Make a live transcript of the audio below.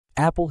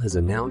Apple has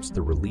announced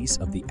the release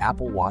of the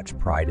Apple Watch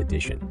Pride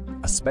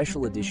Edition, a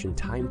special edition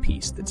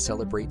timepiece that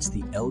celebrates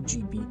the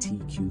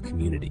LGBTQ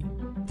community.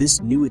 This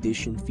new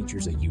edition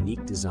features a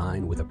unique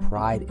design with a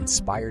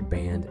Pride-inspired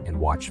band and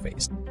watch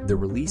face. The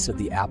release of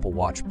the Apple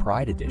Watch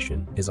Pride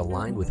Edition is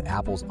aligned with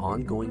Apple's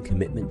ongoing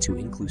commitment to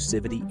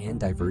inclusivity and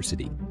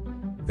diversity.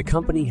 The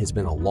company has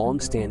been a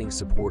long-standing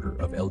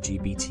supporter of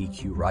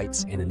LGBTQ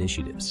rights and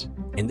initiatives,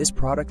 and this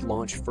product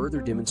launch further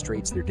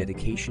demonstrates their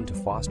dedication to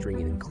fostering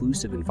an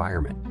inclusive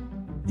environment.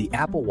 The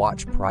Apple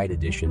Watch Pride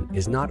Edition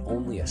is not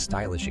only a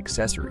stylish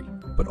accessory,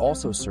 but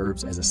also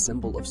serves as a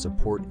symbol of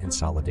support and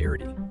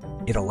solidarity.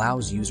 It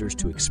allows users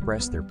to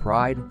express their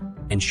pride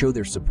and show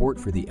their support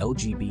for the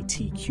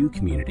LGBTQ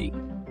community.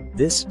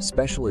 This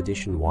special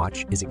edition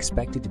watch is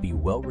expected to be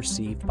well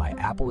received by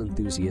Apple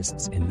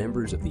enthusiasts and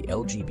members of the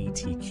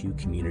LGBTQ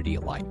community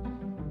alike.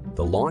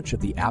 The launch of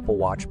the Apple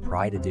Watch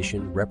Pride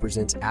Edition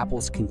represents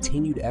Apple's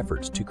continued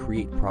efforts to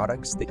create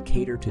products that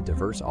cater to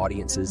diverse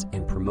audiences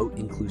and promote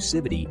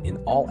inclusivity in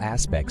all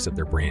aspects of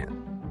their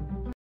brand.